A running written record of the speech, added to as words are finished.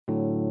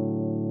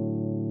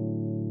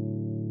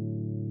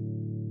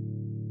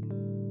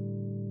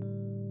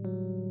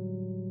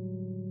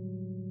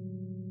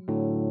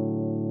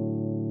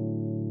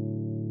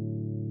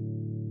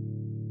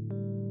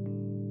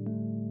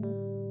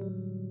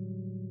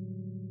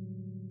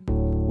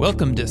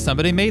Welcome to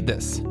Somebody Made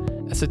This,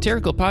 a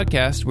satirical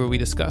podcast where we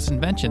discuss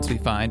inventions we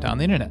find on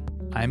the internet.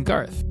 I'm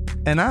Garth.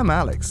 And I'm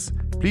Alex.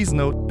 Please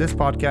note, this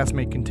podcast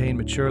may contain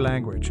mature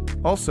language.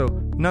 Also,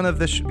 none of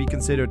this should be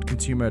considered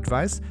consumer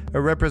advice,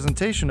 a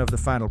representation of the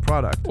final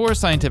product. Or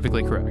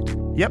scientifically correct.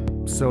 Yep,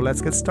 so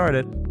let's get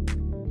started.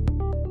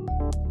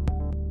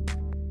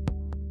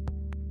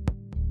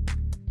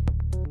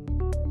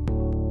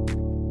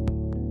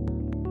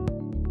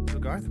 So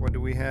Garth, what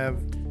do we have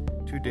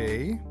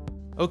today?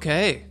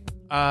 Okay.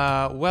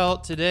 Well,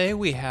 today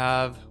we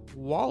have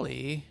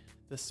Walli,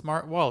 the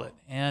smart wallet.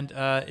 And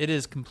it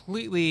is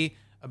completely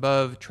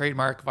above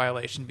trademark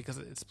violation because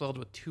it's spelled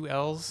with two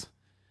L's.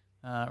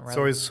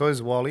 So is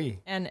Walli.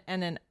 And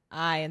an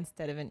I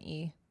instead of an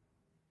E.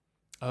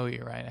 Oh,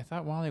 you're right. I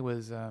thought Walli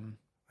was...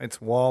 It's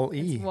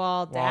Wall-E. It's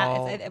Wall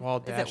dash. Is it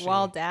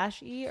Wall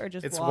dash E or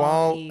just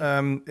Wall E?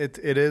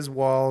 It is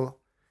Wall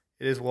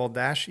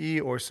dash E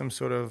or some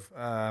sort of...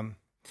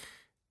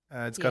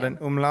 it's got an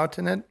umlaut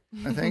in it,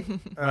 I think.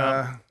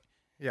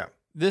 Yeah.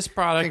 This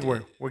product... I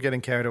think we're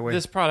getting carried away.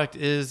 This product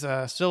is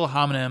still a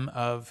homonym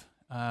of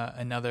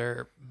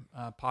another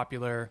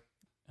popular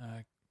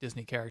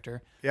Disney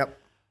character. Yep.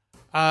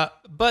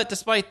 But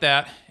despite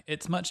that,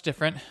 it's much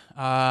different.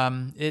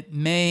 It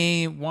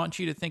may want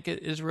you to think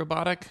it is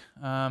robotic,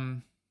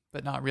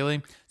 but not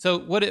really. So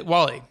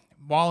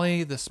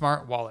Walli, the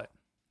smart wallet.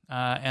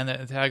 And the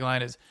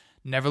tagline is,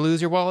 never lose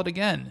your wallet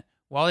again.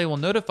 Walli will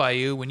notify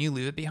you when you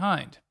leave it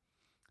behind.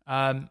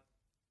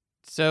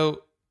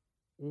 So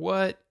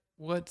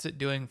what's it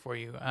doing for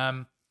you?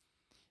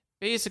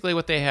 Basically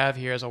what they have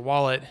here is a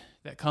wallet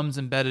that comes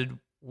embedded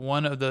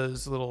one of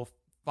those little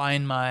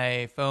find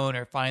my phone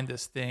or find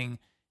this thing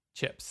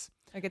chips.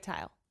 Like a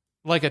tile.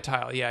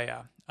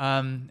 Yeah.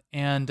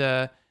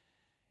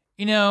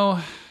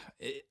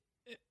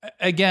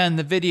 Again,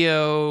 the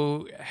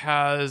video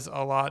has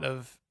a lot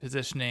of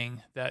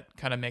positioning that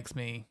kind of makes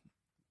me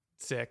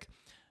sick.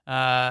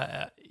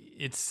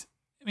 It's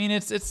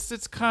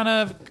kind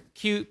of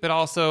cute, but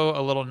also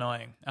a little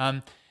annoying.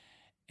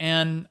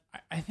 And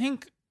I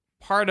think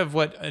part of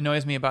what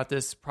annoys me about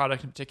this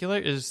product in particular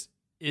is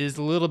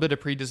a little bit of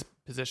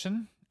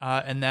predisposition,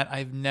 and that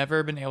I've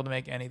never been able to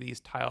make any of these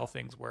tile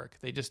things work.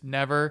 They just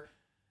never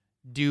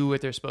do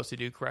what they're supposed to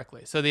do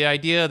correctly. So the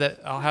idea that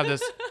I'll have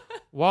this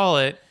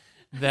wallet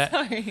that...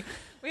 Sorry.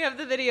 We have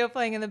the video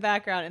playing in the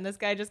background, and this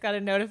guy just got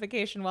a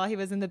notification while he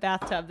was in the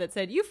bathtub that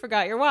said, "You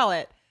forgot your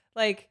wallet."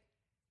 Like,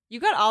 you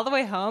got all the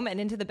way home and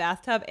into the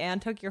bathtub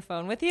and took your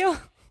phone with you?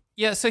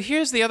 Yeah, so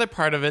here's the other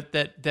part of it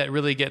that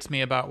really gets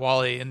me about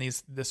Walli and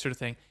this sort of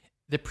thing.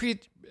 The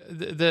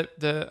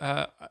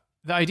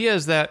idea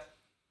is that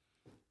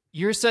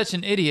you're such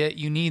an idiot,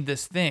 you need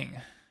this thing,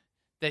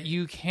 that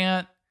you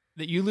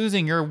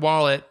losing your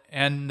wallet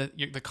and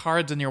the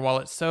cards in your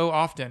wallet so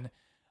often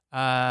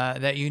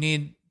that you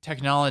need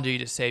technology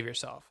to save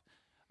yourself.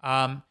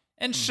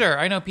 And sure,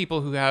 I know people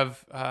who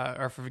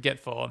are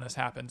forgetful and this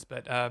happens,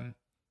 but I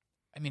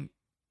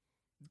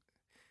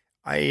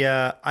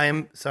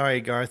am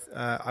sorry, Garth.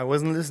 I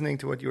wasn't listening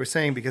to what you were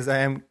saying because I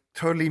am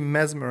totally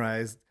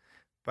mesmerized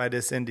by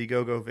this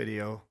Indiegogo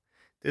video.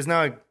 There's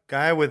now a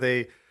guy with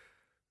a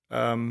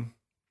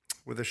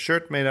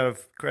shirt made out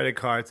of credit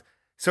cards.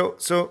 So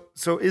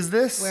is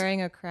this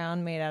wearing a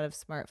crown made out of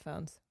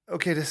smartphones?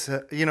 Okay, this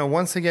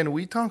once again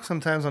we talk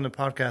sometimes on the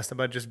podcast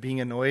about just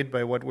being annoyed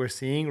by what we're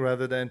seeing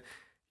rather than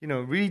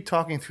really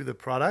talking through the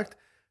product.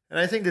 And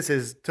I think this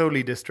is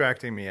totally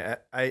distracting me.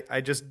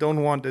 I just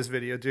don't want this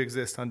video to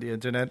exist on the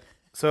internet.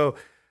 So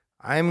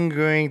I'm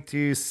going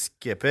to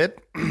skip it.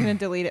 You're going to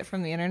delete it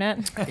from the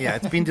internet? Yeah,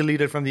 it's been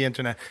deleted from the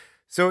internet.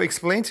 So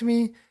explain to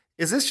me,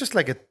 is this just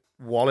like a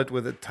wallet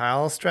with a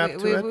tile strapped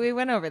to it? We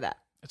went over that.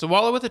 It's a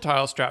wallet with a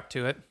tile strapped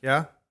to it.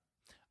 Yeah?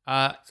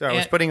 So I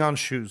was putting on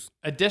shoes.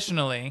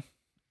 Additionally,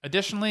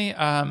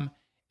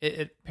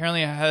 it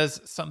apparently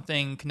has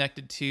something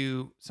connected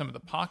to some of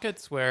the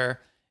pockets where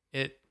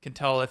it can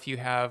tell if you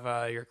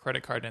have your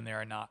credit card in there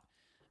or not.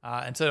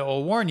 And so it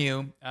will warn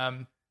you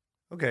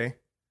okay,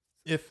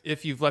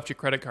 if you've left your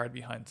credit card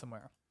behind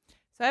somewhere.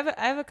 So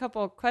I have a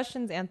couple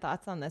questions and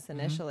thoughts on this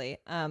initially.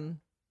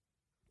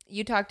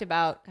 You talked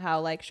about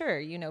how,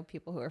 sure,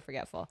 people who are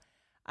forgetful.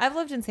 I've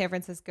lived in San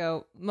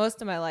Francisco most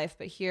of my life,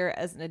 but here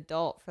as an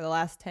adult for the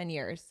last 10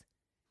 years.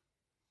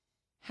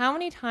 How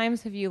many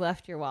times have you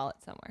left your wallet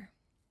somewhere?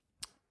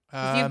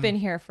 'Cause you've been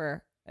here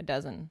for a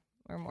dozen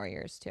or more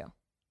years too.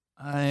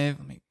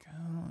 Let me go.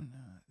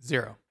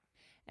 0.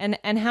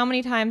 And how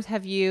many times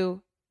have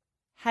you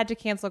had to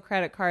cancel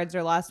credit cards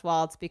or lost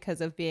wallets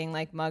because of being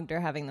mugged or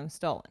having them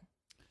stolen?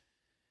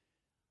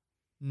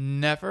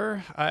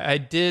 Never. I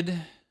did.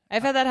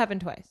 I've had that happen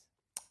twice.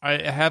 I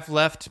have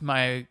left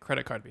my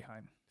credit card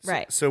behind.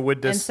 Right. So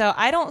would this... And so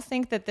I don't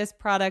think that this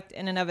product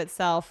in and of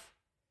itself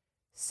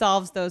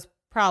solves those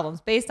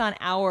problems based on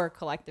our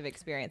collective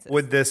experiences.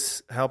 Would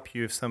this help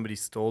you if somebody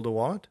stole the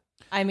wallet?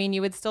 I mean,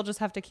 you would still just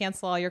have to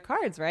cancel all your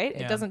cards, right?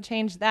 Yeah. It doesn't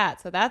change that.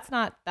 So that's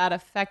not that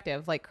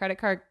effective. Credit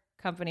card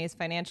companies,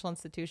 financial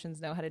institutions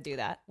know how to do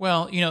that.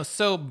 Well,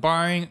 so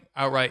barring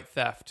outright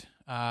theft,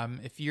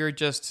 if you're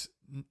just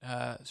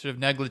sort of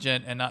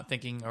negligent and not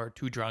thinking or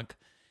too drunk,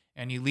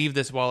 and you leave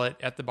this wallet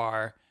at the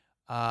bar,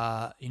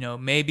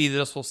 maybe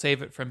this will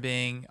save it from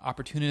being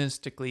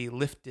opportunistically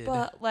lifted.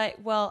 But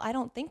I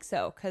don't think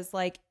so. Because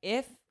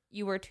if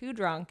you were too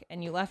drunk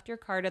and you left your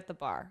card at the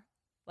bar,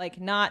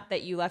 not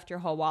that you left your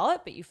whole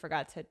wallet, but you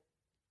forgot to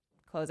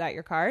close out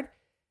your card,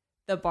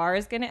 the bar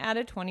is going to add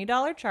a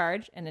 $20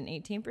 charge and an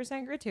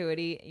 18%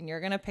 gratuity, and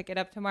you're going to pick it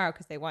up tomorrow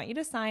because they want you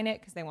to sign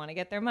it because they want to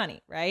get their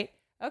money, right?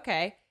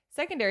 Okay.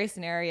 Secondary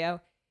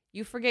scenario,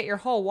 you forget your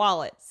whole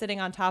wallet sitting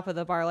on top of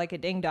the bar like a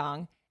ding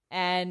dong,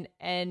 and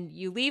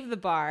you leave the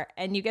bar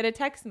and you get a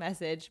text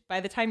message by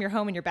the time you're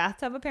home in your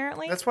bathtub.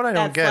 Apparently, that's what I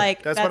don't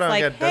get. That's what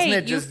I don't get. Hey,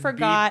 doesn't it just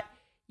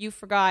you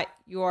forgot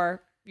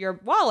your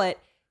wallet.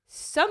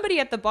 Somebody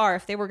at the bar,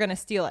 if they were going to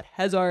steal it,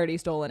 has already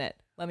stolen it.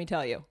 Let me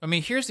tell you. I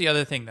mean, here's the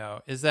other thing,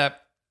 though, is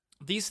that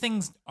these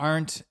things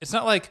aren't... It's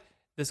not like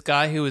this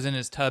guy who was in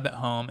his tub at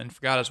home and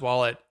forgot his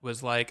wallet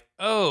was like,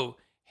 oh,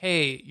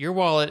 hey, your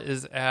wallet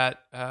is at,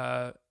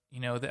 the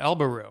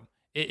elbow room.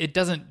 It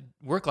doesn't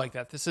work like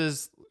that. This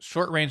is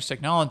short-range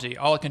technology.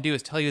 All it can do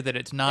is tell you that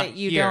it's not that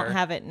you here. don't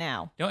have it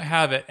now. Don't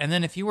have it. And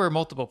then if you were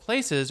multiple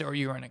places, or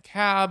you were in a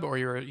cab, or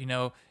you're,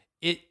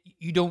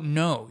 you don't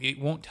know. It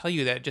won't tell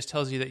you that. It just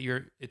tells you that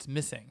it's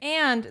missing.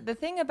 And the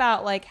thing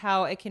about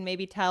how it can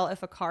maybe tell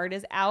if a card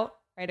is out,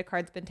 right? A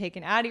card's been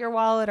taken out of your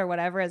wallet or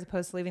whatever, as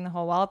opposed to leaving the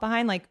whole wallet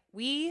behind.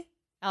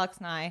 Alex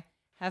and I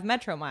have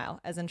Metro Mile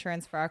as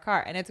insurance for our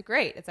car, and it's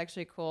great. It's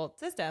actually a cool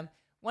system.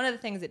 One of the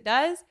things it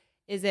does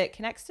is it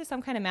connects to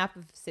some kind of map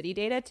of city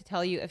data to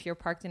tell you if you're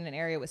parked in an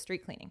area with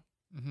street cleaning,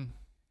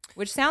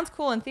 which sounds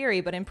cool in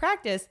theory, but in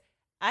practice,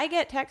 I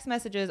get text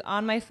messages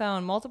on my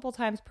phone multiple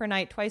times per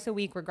night, twice a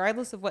week,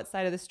 regardless of what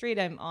side of the street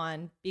I'm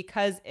on,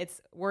 because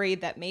it's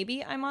worried that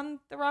maybe I'm on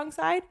the wrong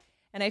side.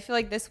 And I feel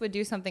like this would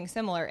do something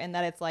similar in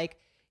that it's like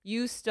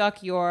you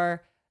stuck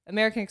your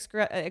American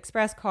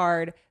Express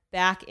card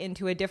back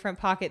into a different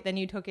pocket than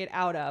you took it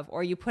out of,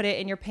 or you put it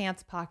in your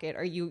pants pocket,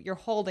 or you're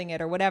holding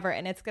it or whatever.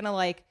 And it's going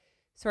to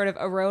sort of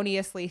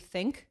erroneously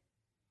think.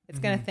 It's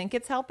going to think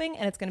it's helping,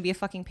 and it's going to be a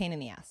fucking pain in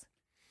the ass.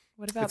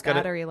 What about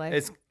battery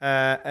life?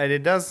 And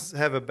it does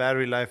have a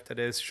battery life that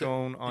is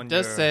shown on your iPhone. It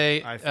does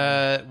say,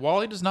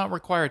 Walli does not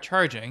require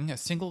charging. A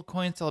single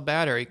coin cell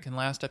battery can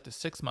last up to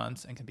 6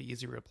 months and can be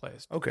easily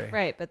replaced. Okay.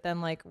 Right, but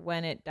then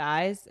when it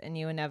dies and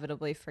you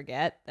inevitably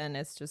forget, then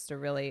it's just a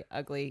really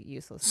ugly,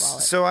 useless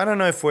wallet. So I don't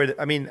know if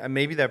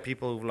maybe there are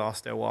people who've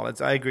lost their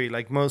wallets. I agree.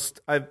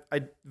 I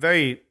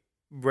very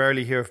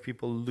rarely hear of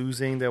people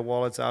losing their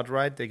wallets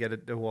outright. They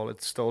get their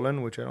wallet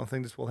stolen, which I don't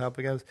think this will help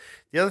against.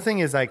 The other thing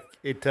is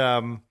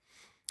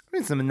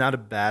it's not a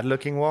bad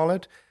looking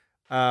wallet,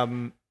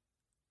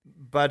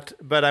 but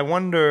I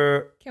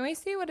wonder. Can we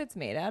see what it's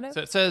made out of?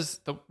 So it says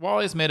the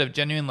wallet is made of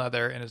genuine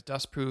leather and is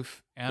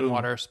dustproof and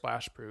water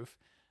splash proof.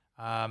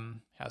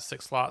 Has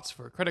 6 slots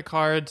for credit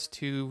cards,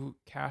 2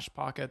 cash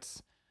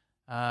pockets.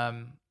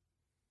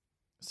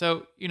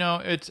 So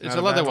it's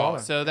a leather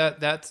wallet. So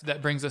that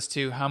brings us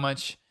to how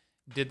much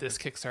did this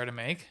Kickstarter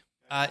make?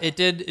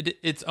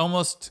 It's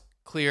almost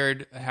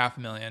cleared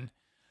 $500,000.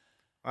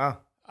 Wow.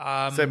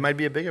 So it might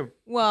be a bigger.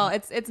 Well,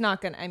 it's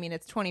not gonna. I mean,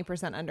 it's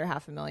 20% under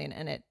 $500,000,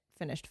 and it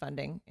finished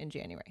funding in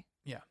January.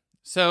 Yeah.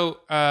 So,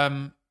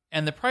 and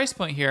the price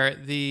point here,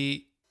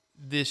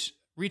 this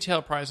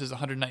retail price is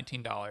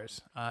 $119.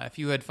 If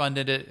you had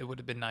funded it, it would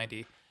have been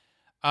 $90.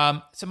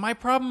 So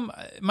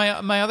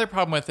my other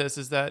problem with this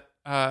is that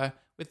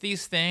with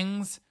these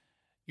things,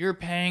 you're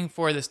paying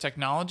for this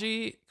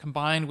technology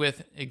combined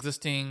with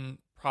existing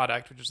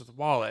product, which is the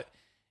wallet,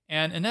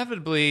 and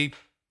inevitably,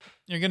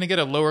 you're going to get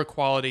a lower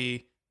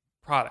quality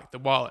product, the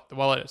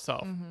wallet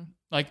itself.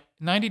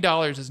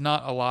 $90 is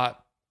not a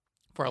lot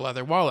for a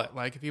leather wallet.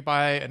 If you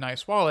buy a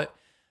nice wallet,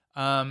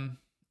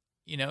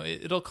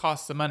 it'll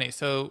cost some money.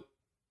 So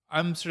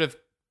I'm sort of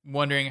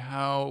wondering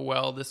how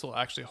well this will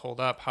actually hold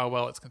up, how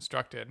well it's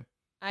constructed.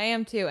 I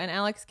am too. And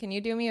Alex, can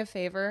you do me a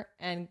favor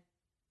and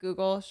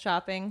Google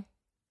shopping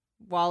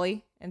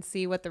Walli and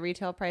see what the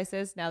retail price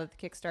is now that the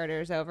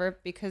Kickstarter is over?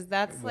 Because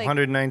that's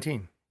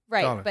 $119.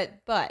 Right,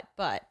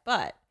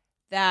 but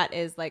that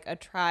is a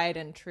tried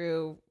and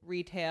true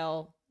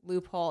retail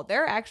loophole.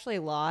 There are actually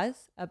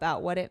laws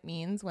about what it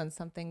means when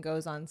something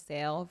goes on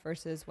sale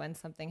versus when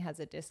something has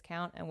a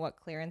discount and what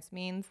clearance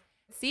means.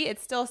 See, it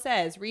still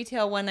says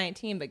retail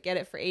 $119, but get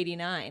it for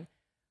 $89.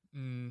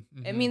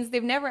 Mm-hmm. It means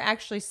they've never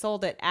actually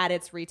sold it at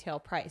its retail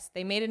price.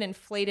 They made an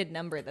inflated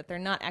number that they're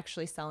not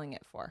actually selling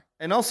it for.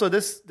 And also,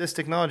 this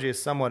technology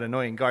is somewhat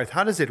annoying. Garth,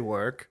 how does it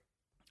work?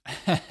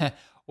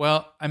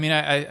 Well, I mean,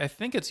 I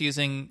think it's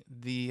using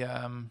the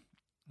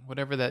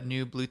whatever that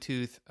new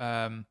Bluetooth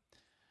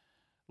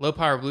low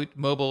power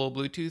mobile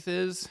Bluetooth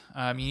is.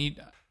 You need.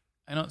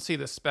 I don't see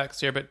the specs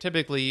here, but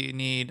typically you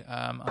need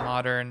a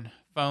modern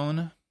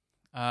phone,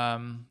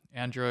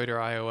 Android or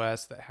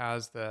iOS that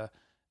has the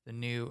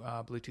new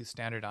Bluetooth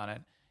standard on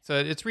it. So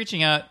it's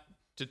reaching out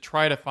to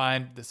try to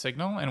find the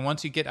signal, and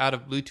once you get out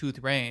of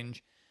Bluetooth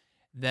range,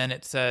 then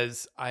it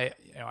says I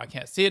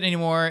can't see it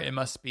anymore. It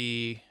must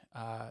be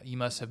you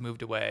must have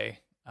moved away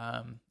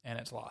and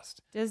it's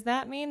lost. Does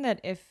that mean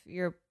that if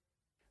your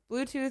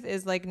Bluetooth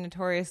is like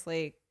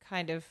notoriously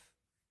kind of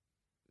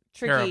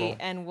tricky Terrible.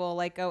 and will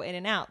like go in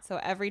and out, so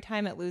every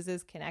time it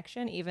loses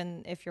connection,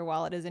 even if your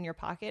wallet is in your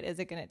pocket, is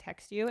it going to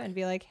text you and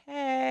be like,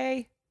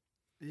 "Hey"?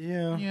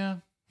 Yeah.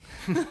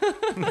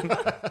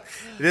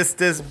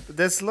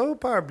 This low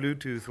power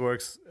Bluetooth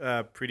works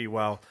pretty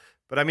well.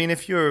 But I mean,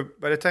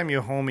 by the time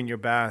you're home in your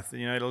bath,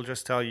 it'll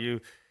just tell you,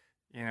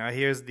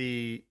 here's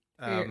the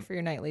For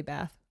your nightly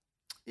bath.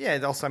 Yeah,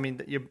 it also, I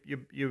mean,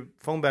 your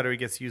phone battery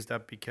gets used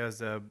up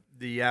because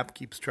the app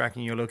keeps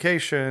tracking your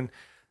location.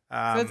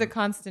 So it's a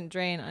constant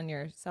drain on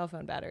your cell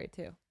phone battery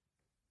too.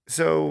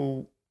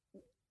 So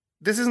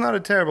this is not a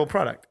terrible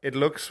product. It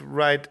looks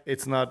right.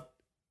 It's not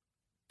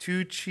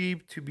too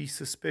cheap to be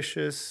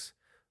suspicious,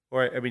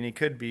 or I mean, it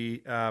could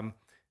be,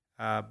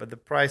 but the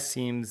price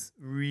seems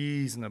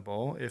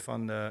reasonable. If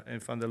on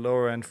the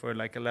lower end for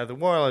like a leather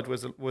wallet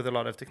with a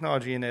lot of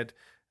technology in it,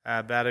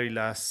 battery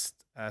lasts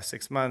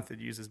 6 months. It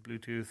uses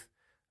Bluetooth.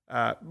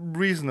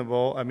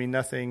 Reasonable. I mean,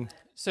 nothing.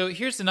 So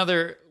here's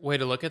another way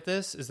to look at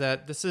this: is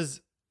that this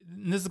is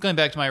going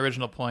back to my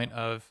original point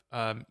of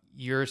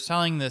you're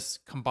selling this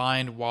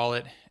combined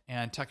wallet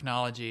and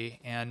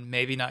technology, and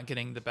maybe not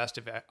getting the best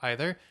of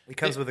either. It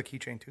comes with a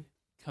keychain too.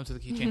 Comes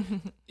with a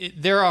keychain.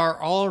 There are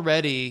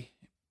already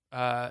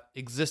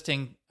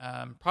existing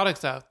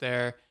products out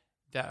there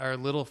that are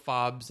little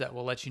fobs that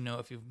will let you know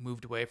if you've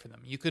moved away from them.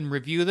 You can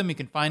review them. You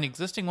can find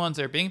existing ones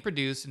that are being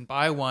produced and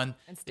buy one.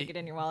 And stick it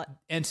in your wallet.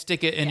 And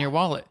stick it in your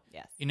wallet.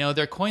 Yes.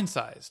 They're coin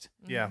sized.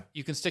 Yeah.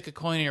 You can stick a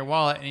coin in your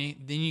wallet,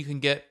 and then you can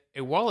get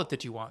a wallet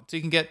that you want. So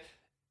you can get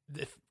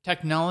the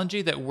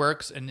technology that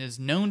works and is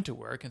known to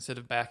work instead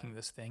of backing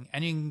this thing.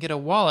 And you can get a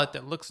wallet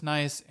that looks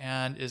nice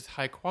and is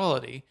high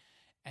quality,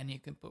 and you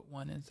can put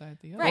one inside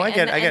the other. Right.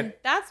 Oh, and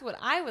that's what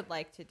I would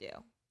like to do.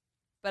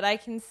 But I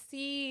can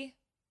see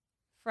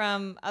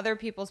from other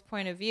people's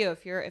point of view,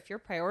 if your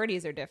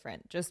priorities are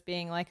different, just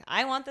being like,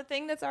 I want the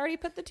thing that's already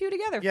put the two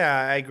together. Yeah,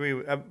 I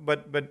agree.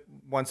 But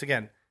once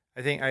again,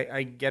 I think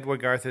I get where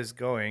Garth is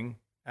going.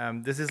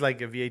 This is like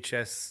a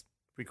VHS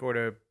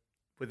recorder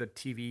with a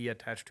TV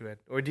attached to it,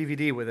 or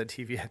DVD with a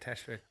TV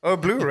attached to it, or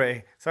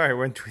Blu-ray. Sorry,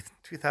 we're in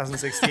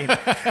 2016 with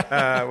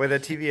a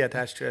TV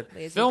attached to it.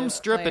 Lazy Film disc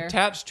strip player.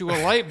 attached to a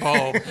light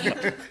bulb.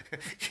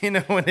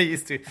 When they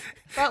used to,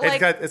 But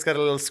it's got a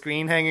little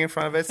screen hanging in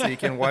front of it, so you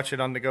can watch it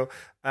on the go.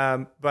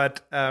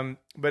 But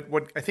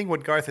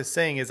what Garth is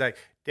saying is like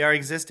there are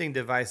existing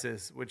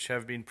devices which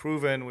have been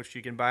proven, which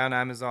you can buy on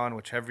Amazon,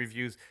 which have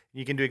reviews.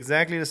 You can do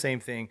exactly the same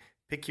thing.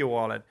 Pick your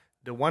wallet.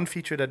 The one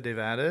feature that they've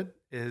added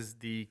is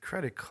the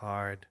credit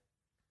card.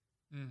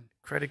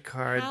 Credit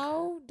card.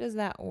 How does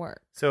that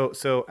work? So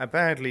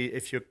apparently,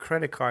 if your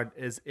credit card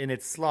is in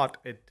its slot,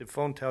 the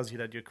phone tells you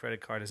that your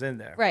credit card is in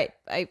there. Right.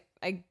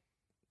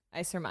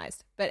 I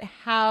surmised. But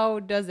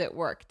how does it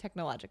work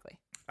technologically?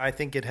 I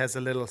think it has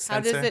a little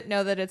sensor. How does it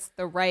know that it's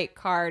the right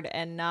card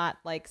and not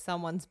like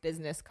someone's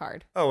business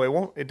card? Oh, it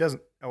won't. It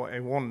doesn't. Oh,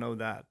 it won't know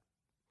that.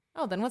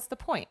 Oh, then what's the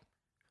point?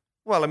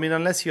 Well, I mean,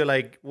 unless you're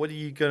like, what are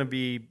you going to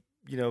be?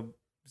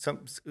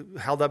 Some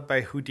held up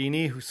by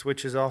Houdini who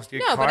switches off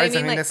your No, but cards.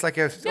 I mean, that's like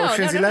a No,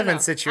 Ocean's 11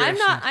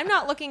 situation. I'm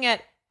not looking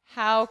at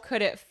how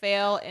could it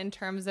fail in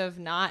terms of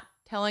not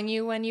telling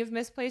you when you've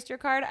misplaced your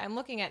card. I'm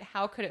looking at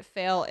how could it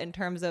fail in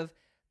terms of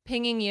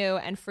pinging you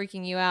and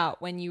freaking you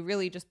out when you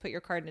really just put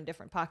your card in a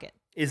different pocket.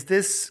 Is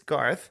this,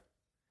 Garth,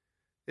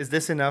 is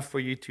this enough for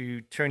you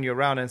to turn you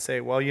around and say,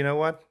 well, you know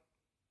what?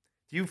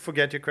 Do you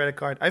forget your credit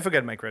card? I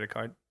forget my credit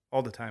card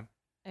all the time.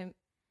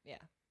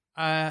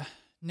 Yeah.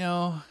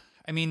 No.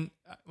 I mean,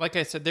 like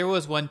I said, there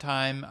was one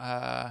time.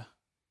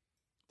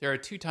 There are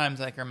 2 times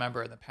I can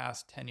remember in the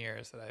past 10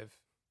 years that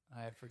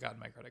I've forgotten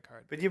my credit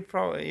card. But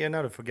you're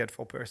not a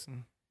forgetful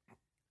person.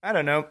 I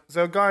don't know.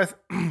 So Garth,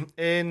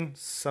 in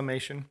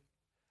summation.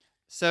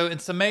 So in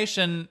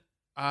summation,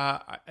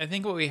 I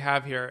think what we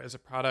have here is a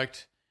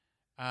product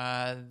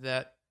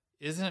that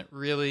isn't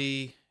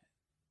really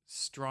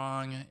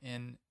strong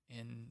in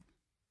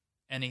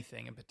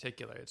anything in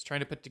particular. It's trying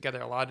to put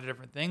together a lot of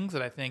different things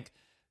that I think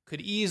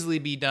could easily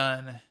be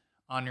done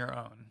on your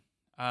own.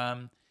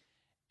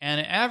 And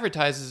it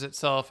advertises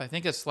itself, I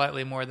think it's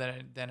slightly more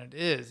than it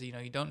is.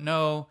 You don't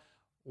know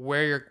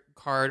where your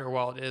card or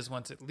wallet is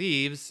once it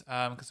leaves,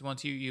 because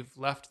once you've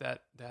left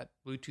that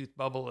Bluetooth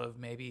bubble of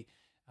maybe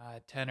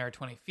 10 or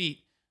 20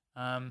 feet,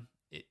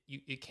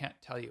 it can't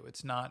tell you.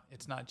 It's not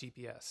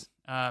GPS.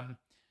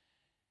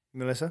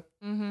 Melissa?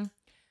 Mm-hmm.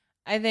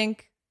 I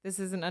think this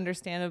is an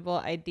understandable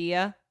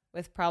idea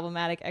with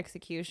problematic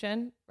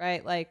execution,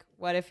 right? Like,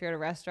 what if you're at a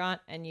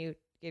restaurant and you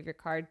give your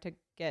card to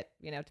get,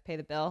 to pay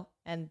the bill,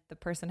 and the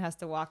person has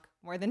to walk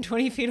more than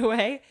 20 feet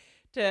away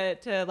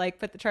to like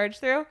put the charge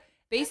through?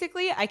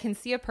 Basically, I can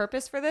see a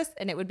purpose for this,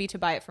 and it would be to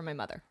buy it for my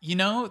mother.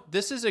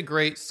 This is a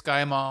great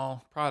Sky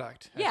Mall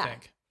product, I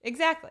think.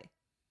 Exactly.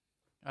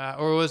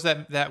 Or was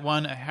that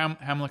one,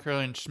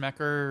 Hamlicker and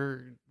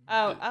Schmecker?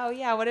 Oh,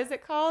 yeah. What is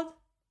it called?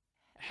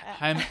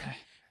 Heimecker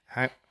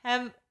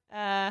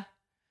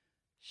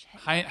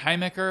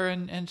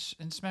and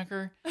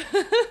Schmecker?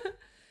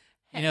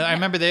 You know, I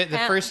remember the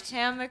first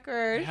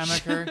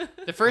hammocker.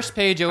 The first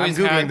page always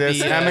I'm googling had this.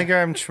 the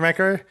Hammocker and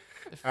schmecker.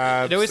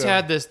 it always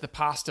had the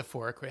pasta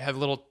fork. It had a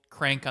little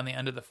crank on the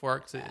end of the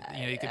fork, so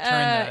you could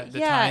turn the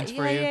tines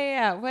for you.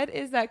 Yeah. What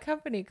is that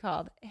company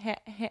called?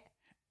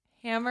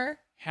 Hammer.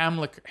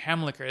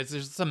 Hamlicker.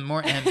 There's some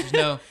more ends. There's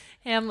no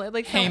Hamlet,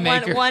 like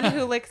haymaker. one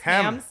who licks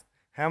hams.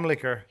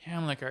 Hamlicker.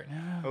 Hamlicker.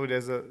 No. Oh,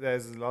 there's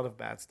a lot of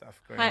bad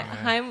stuff going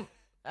on.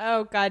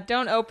 Oh God!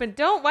 Don't.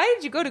 Why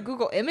did you go to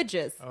Google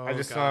Images? Oh, I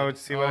just God. wanted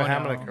to see what a no.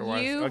 Hamlicker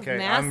was. You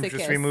Okay, I'm just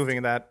masochist.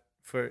 removing that.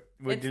 We're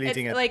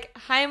deleting it's it. like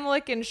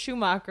Heimlich and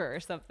Schumacher or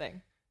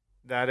something.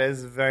 That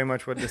is very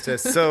much what this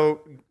is.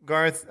 So,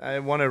 Garth, I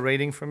want a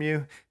rating from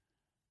you.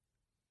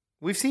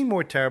 We've seen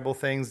more terrible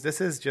things. This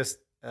is just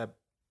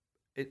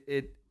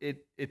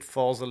it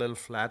falls a little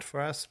flat for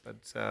us, but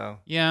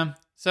Yeah.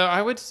 So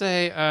I would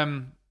say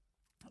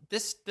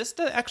this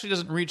actually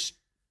doesn't reach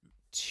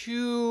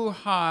too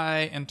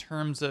high in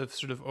terms of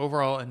sort of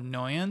overall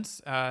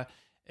annoyance,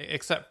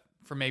 except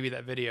for maybe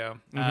that video.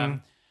 That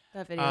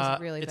video is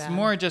really it's bad.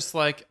 more just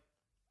like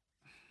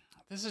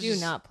this is. Do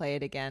not play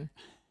it again.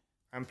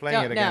 I'm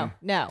playing it again.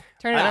 No.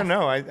 Turn it off. I don't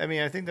know. I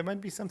mean, I think there might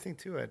be something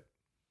to it.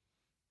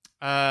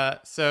 I'm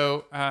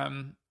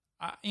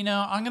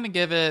gonna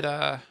give it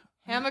a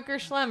Hammaker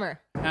Schlemmer.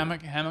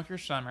 Hammaker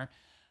Schlemmer.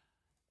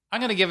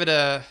 I'm gonna give it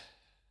a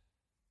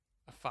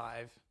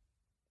 5.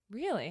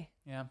 Really?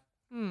 Yeah.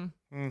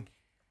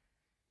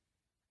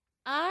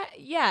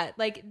 Yeah,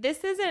 like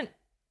this isn't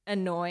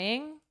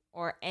annoying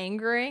or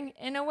angering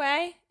in a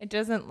way. It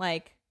doesn't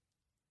make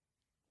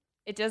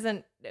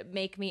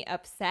me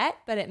upset,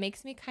 but it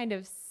makes me kind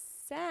of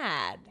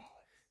sad.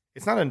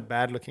 It's not a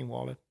bad looking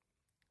wallet.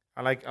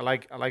 I like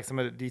some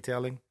of the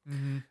detailing.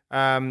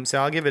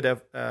 So I'll give it a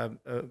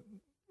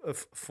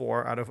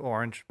 4 out of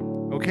orange.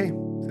 Okay,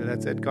 so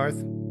that's it,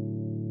 Garth,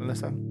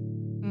 Melissa,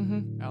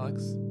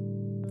 Alex.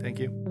 Thank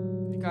you,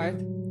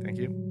 Garth. thank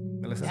you,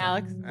 Melissa,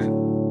 Alex.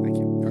 and thank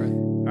you, Garth.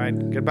 All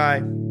right,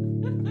 goodbye.